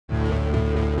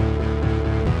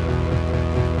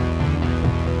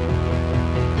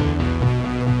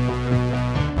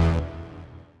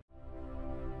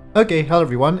Okay, hello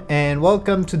everyone, and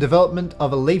welcome to development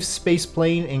of a Laythe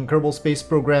spaceplane in Kerbal Space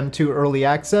Program 2 Early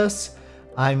Access.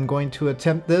 I'm going to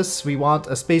attempt this. We want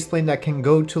a spaceplane that can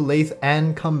go to Laythe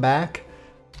and come back.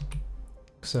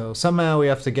 So somehow we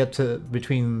have to get to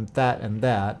between that and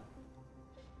that.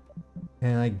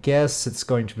 And I guess it's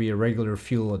going to be a regular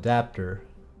fuel adapter.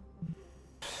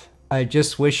 I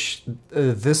just wish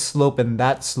this slope and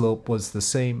that slope was the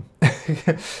same.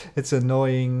 It's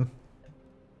annoying.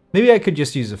 Maybe I could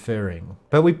just use a fairing,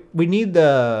 but we need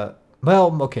the,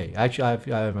 well, okay,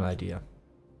 actually I have an idea.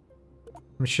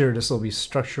 I'm sure this will be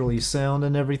structurally sound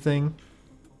and everything.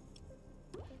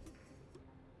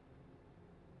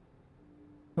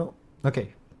 Oh,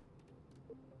 okay.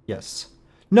 Yes.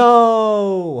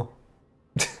 No!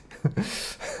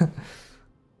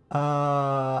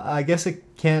 I guess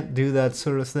it can't do that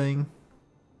sort of thing.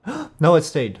 No, it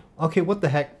stayed. Okay, what the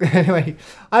heck? Anyway,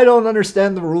 I don't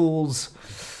understand the rules.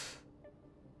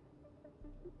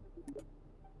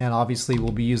 And obviously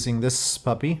we'll be using this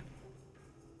puppy.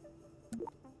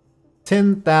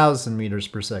 10,000 meters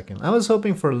per second. I was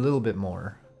hoping for a little bit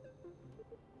more.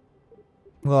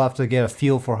 We'll have to get a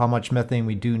feel for how much methane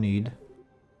we do need.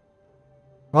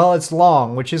 Well, it's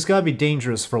long, which is gotta be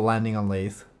dangerous for landing on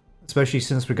Laythe. Especially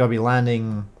since we're gonna be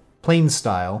landing plane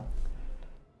style.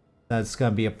 That's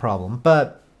gonna be a problem,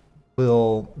 but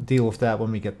we'll deal with that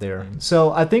when we get there.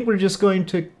 So I think we're just going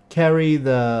to carry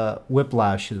the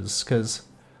whiplashes, because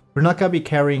we're not going to be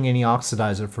carrying any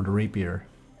oxidizer for the rapier.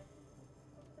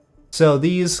 So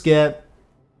these get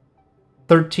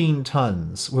 13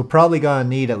 tons. We're probably going to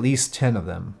need at least 10 of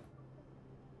them.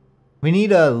 We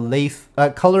need a Laythe,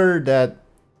 a color that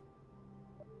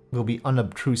will be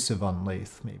unobtrusive on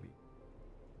Laythe, maybe.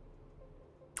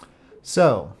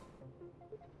 So,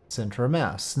 center of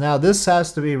mass. Now this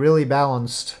has to be really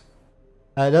balanced.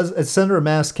 Its center of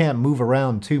mass can't move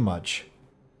around too much.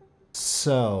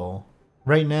 So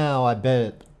right now, I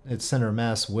bet its center of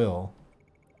mass will.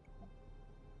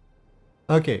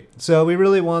 Okay, so we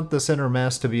really want the center of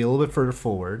mass to be a little bit further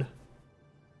forward.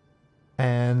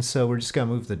 And so we're just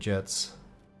gonna move the jets.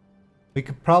 We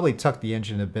could probably tuck the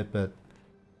engine a bit, but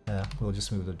we'll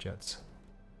just move the jets.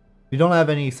 We don't have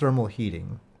any thermal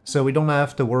heating, so we don't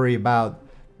have to worry about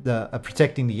the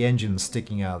protecting the engine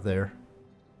sticking out there.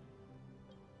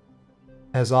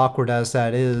 As awkward as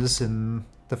that is, and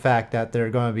the fact that they're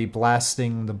going to be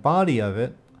blasting the body of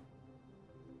it.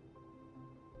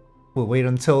 We'll wait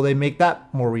until they make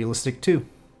that more realistic too.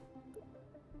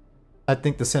 I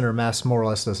think the center of mass more or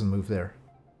less doesn't move there.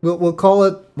 We'll call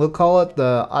it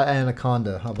the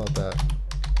Anaconda. How about that?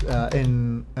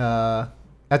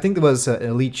 I think there was an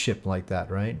elite ship like that,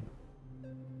 right?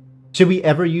 Should we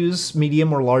ever use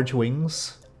medium or large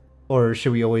wings, or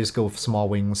should we always go with small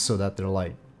wings so that they're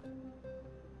light?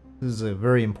 This is a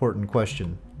very important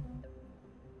question.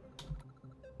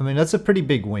 I mean, that's a pretty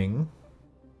big wing.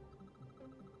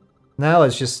 Now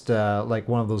it's just like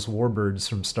one of those warbirds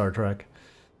from Star Trek.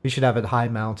 We should have it high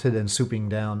mounted and swooping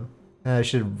down. And I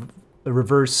should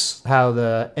reverse how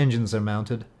the engines are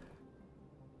mounted.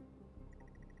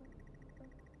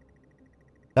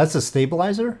 That's a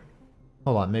stabilizer?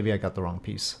 Hold on, maybe I got the wrong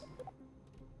piece.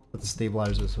 But the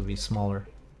stabilizers will be smaller.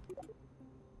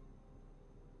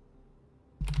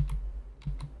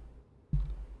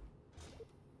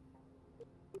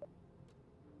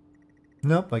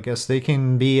 Nope, I guess they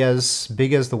can be as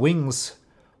big as the wings.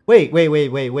 Wait.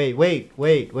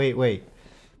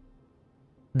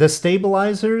 The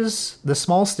stabilizers, the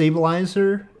small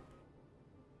stabilizer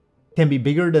can be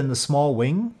bigger than the small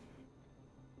wing?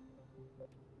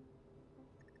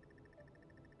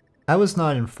 I was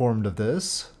not informed of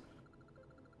this.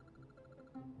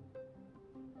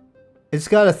 It's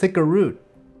got a thicker root.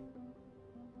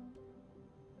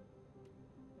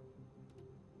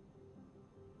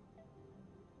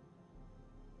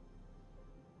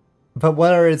 But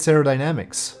what are its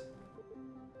aerodynamics?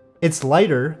 It's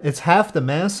lighter. It's half the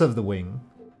mass of the wing.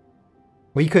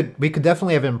 We could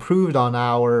definitely have improved on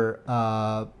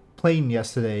our plane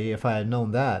yesterday if I had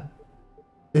known that.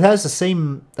 It has the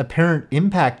same apparent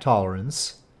impact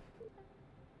tolerance.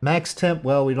 Max temp,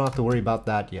 well, we don't have to worry about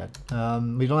that yet.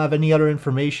 We don't have any other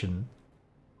information.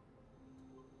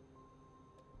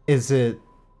 Is it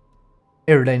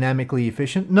aerodynamically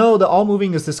efficient? No, the all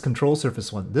moving is this control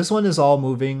surface one. This one is all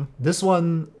moving. This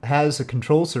one has a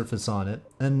control surface on it.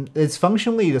 And it's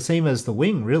functionally the same as the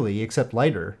wing, really, except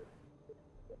lighter.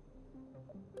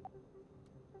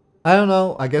 I don't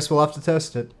know. I guess we'll have to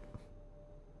test it.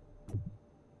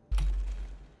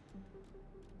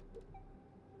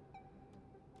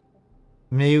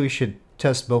 Maybe we should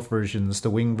test both versions, the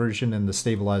wing version and the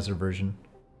stabilizer version.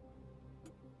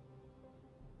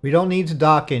 We don't need to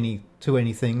dock to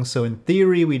anything, so in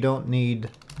theory we don't need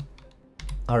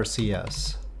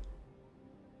RCS.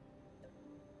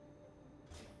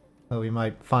 But we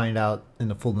might find out in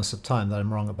the fullness of time that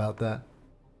I'm wrong about that.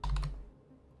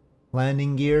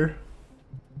 Landing gear.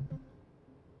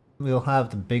 We'll have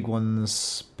the big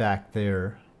ones back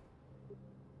there.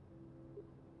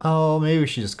 Oh, maybe we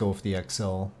should just go with the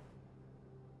XL.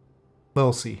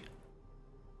 We'll see.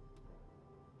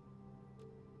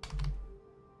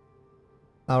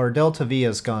 Our Delta V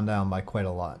has gone down by quite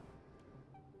a lot.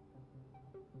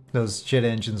 Those jet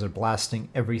engines are blasting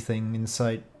everything in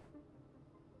sight.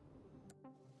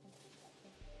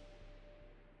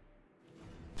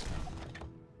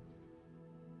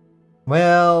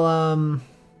 Well,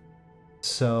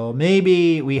 so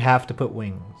maybe we have to put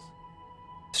wings.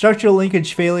 Structural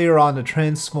linkage failure on the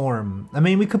transform. I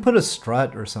mean, we could put a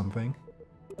strut or something.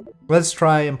 Let's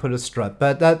try and put a strut,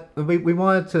 but that we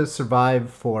wanted to survive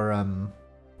for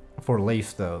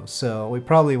Laythe though, so we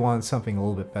probably want something a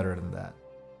little bit better than that.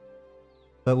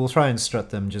 But we'll try and strut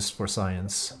them just for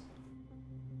science.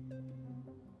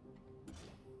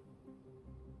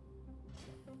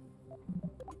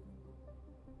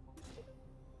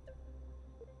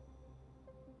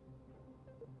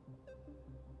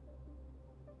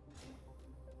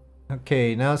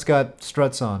 Okay, now it's got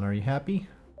struts on. Are you happy?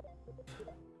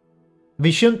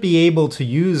 We shouldn't be able to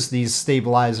use these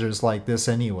stabilizers like this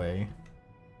anyway.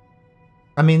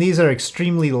 I mean, these are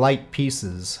extremely light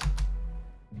pieces.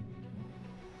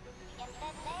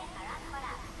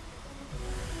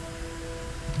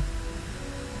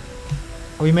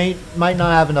 We might not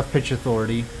have enough pitch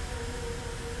authority.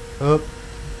 Oh,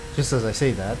 just as I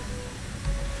say that.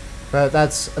 But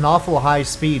that's an awful high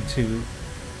speed to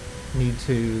need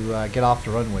to get off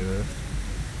the runway with.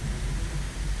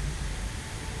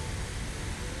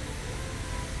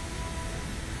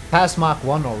 Past Mach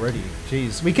 1 already.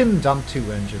 Jeez, we can dump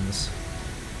 2 engines.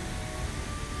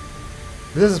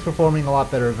 This is performing a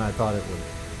lot better than I thought it would.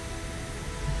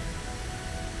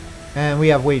 And we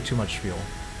have way too much fuel.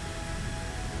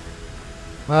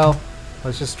 Well,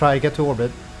 let's just try to get to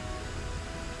orbit.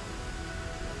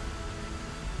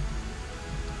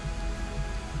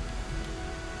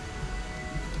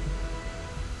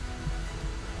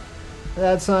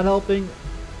 That's not helping.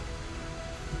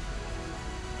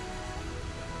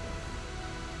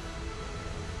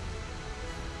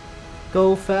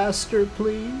 Go faster,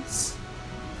 please.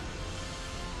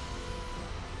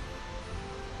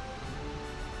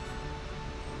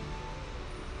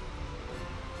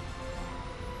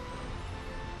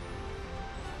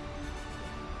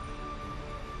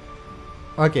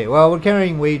 Okay, well, we're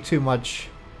carrying way too much.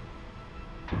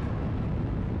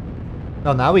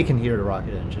 Oh, now we can hear the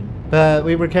rocket engine. But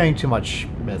we were carrying too much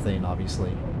methane,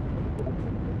 obviously.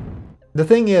 The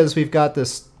thing is, we've got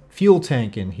this fuel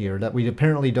tank in here that we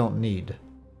apparently don't need.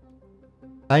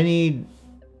 I need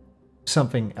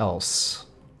something else.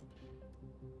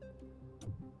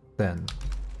 Then.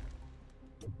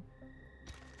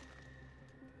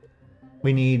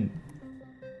 We need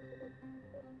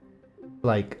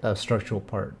like a structural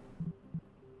part.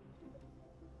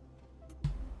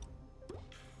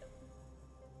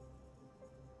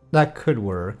 That could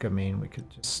work. I mean, we could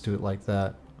just do it like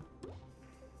that.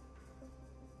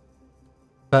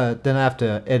 But then I have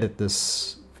to edit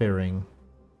this fairing,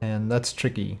 and that's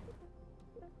tricky.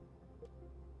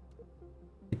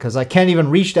 Because I can't even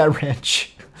reach that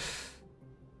wrench.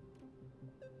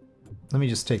 Let me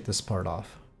just take this part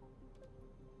off.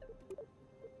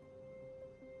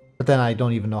 But then I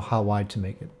don't even know how wide to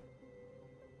make it.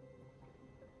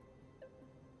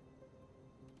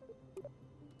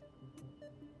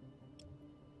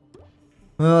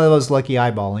 Well, that was lucky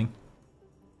eyeballing.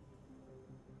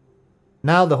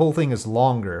 Now the whole thing is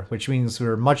longer, which means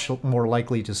we're much more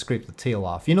likely to scrape the tail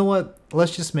off. You know what?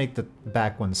 Let's just make the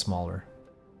back one smaller.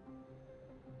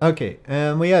 Okay,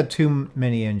 and we had too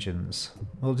many engines.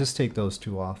 We'll just take those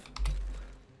 2 off.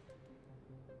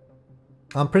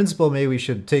 On principle, maybe we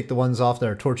should take the ones off that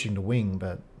are torching the wing,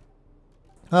 but...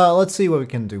 let's see what we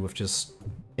can do with just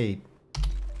 8.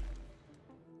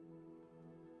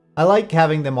 I like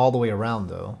having them all the way around,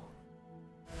 though.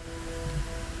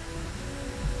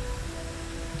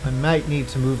 I might need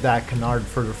to move that canard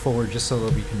further forward just so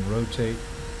that we can rotate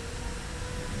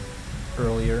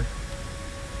earlier.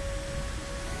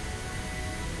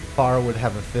 Bar would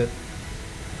have a fit.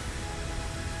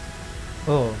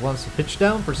 Oh, it wants to pitch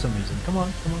down for some reason. Come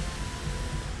on, come on.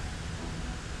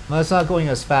 Well, it's not going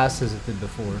as fast as it did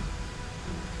before.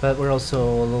 But we're also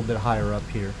a little bit higher up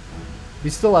here. We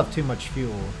still have too much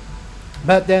fuel.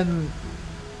 But then,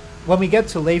 when we get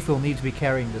to Laythe, we'll need to be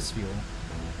carrying this fuel.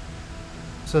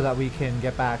 so that we can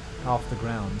get back off the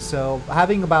ground. So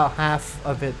having about half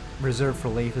of it reserved for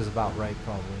Laythe is about right,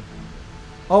 probably.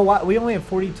 Oh, what? We only have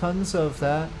 40 tons of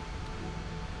that?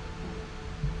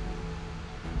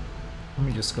 Let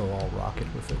me just go all rocket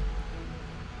with it.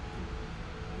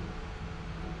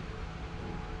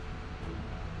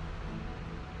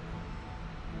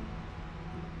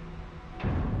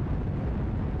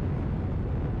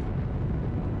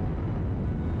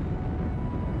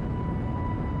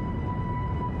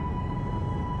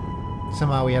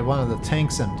 Somehow we had one of the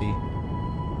tanks empty.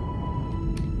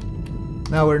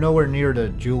 Now we're nowhere near the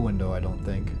Jool window, I don't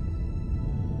think.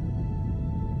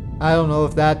 I don't know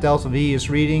if that Delta V is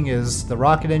reading is the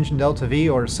rocket engine Delta V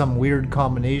or some weird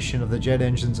combination of the jet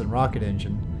engines and rocket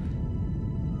engine.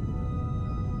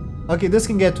 Okay, this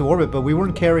can get to orbit, but we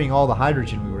weren't carrying all the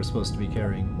hydrogen we were supposed to be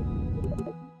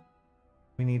carrying.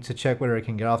 We need to check whether it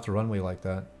can get off the runway like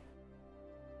that.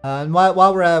 And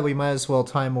while we're at it, we might as well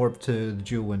time warp to the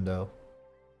Jool window.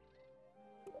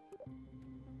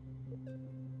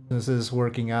 This is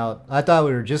working out. I thought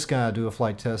we were just gonna do a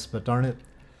flight test, but darn it.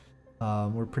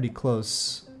 We're pretty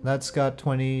close. That's got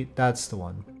 20. That's the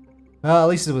one. Well, at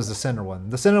least it was the center one.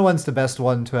 The center one's the best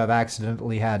one to have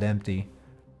accidentally had empty.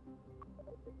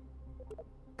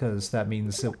 Because that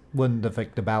means it wouldn't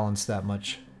affect the balance that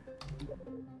much.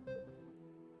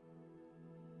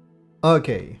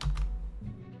 Okay.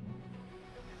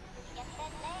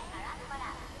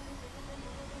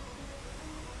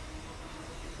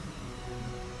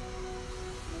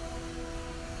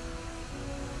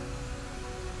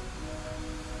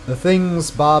 The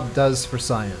things Bob does for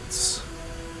science.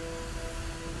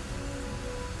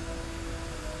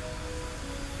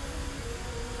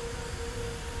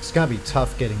 It's gonna be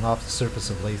tough getting off the surface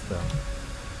of Laythe, though.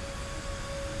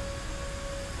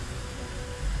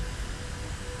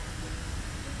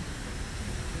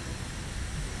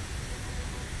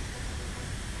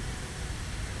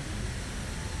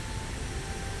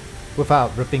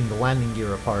 Without ripping the landing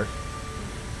gear apart.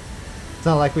 It's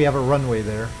not like we have a runway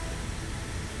there.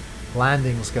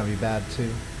 Landing's gonna be bad too.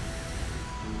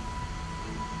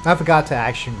 I forgot to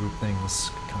action group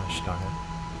things. Gosh darn it.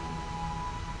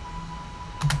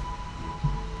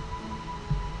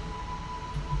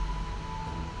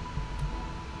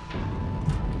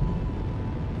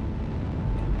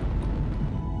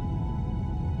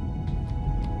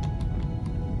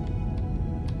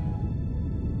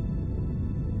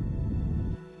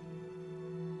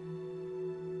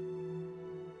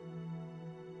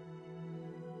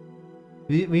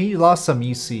 We lost some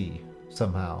EC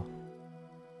somehow.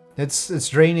 It's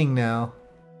draining now.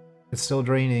 It's still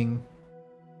draining.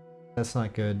 That's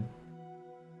not good.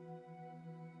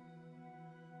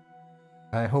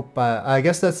 I hope I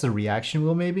guess that's the reaction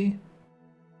wheel maybe?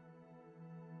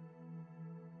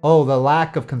 Oh, the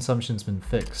lack of consumption's been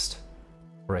fixed.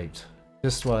 Great.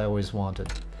 Just what I always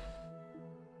wanted.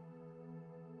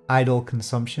 Idle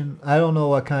consumption. I don't know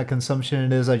what kind of consumption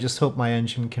it is. I just hope my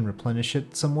engine can replenish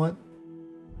it somewhat.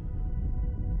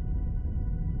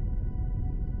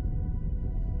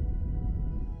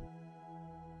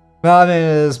 Well, I mean,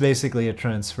 it is basically a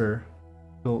transfer.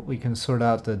 But we can sort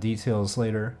out the details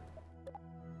later.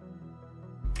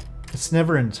 It's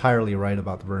never entirely right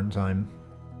about the burn time.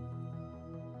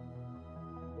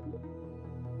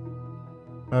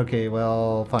 Okay,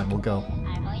 well, fine, we'll go.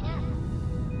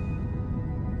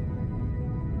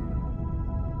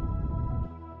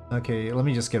 Okay, let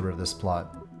me just get rid of this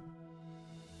plot.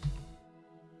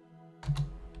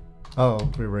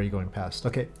 Oh, we're already going past.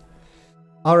 Okay.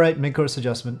 Alright, mid-course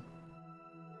adjustment.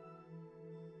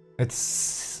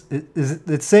 It's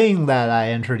saying that I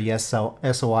entered the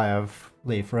SOI of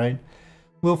Laythe, right?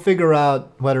 We'll figure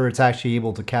out whether it's actually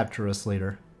able to capture us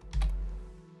later.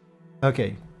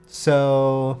 Okay,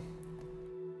 so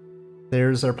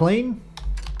there's our plane.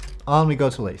 On we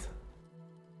go to Laythe.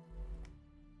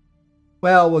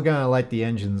 Well, we're gonna light the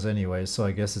engines anyway, so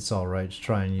I guess it's alright to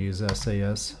try and use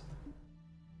SAS.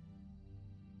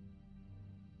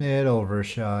 It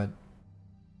overshot.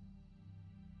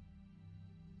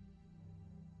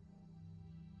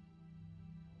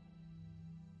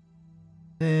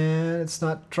 And it's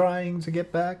not trying to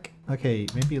get back. Okay,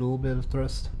 maybe a little bit of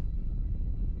thrust.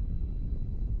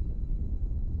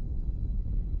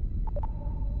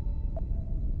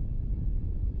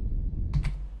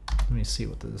 Let me see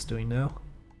what this is doing now.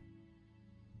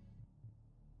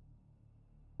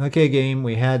 Okay, game,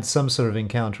 we had some sort of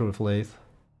encounter with Laythe.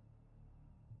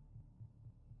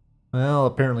 Well,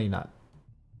 apparently not.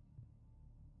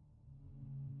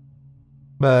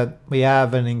 But we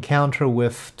have an encounter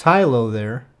with Tylo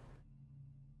there.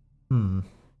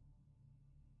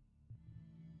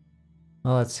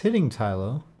 Well, that's hitting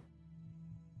Tylo.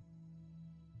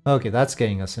 Okay, that's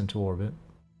getting us into orbit.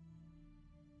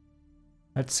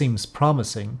 That seems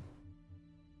promising.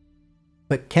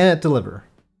 But can it deliver?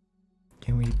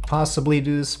 Can we possibly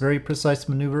do this very precise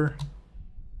maneuver?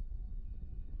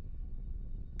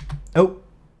 Oh!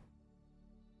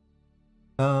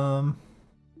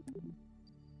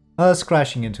 Us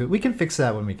crashing into it. We can fix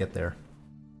that when we get there.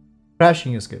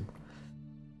 Crashing is good.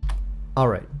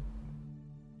 Alright.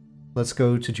 Let's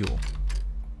go to Jool.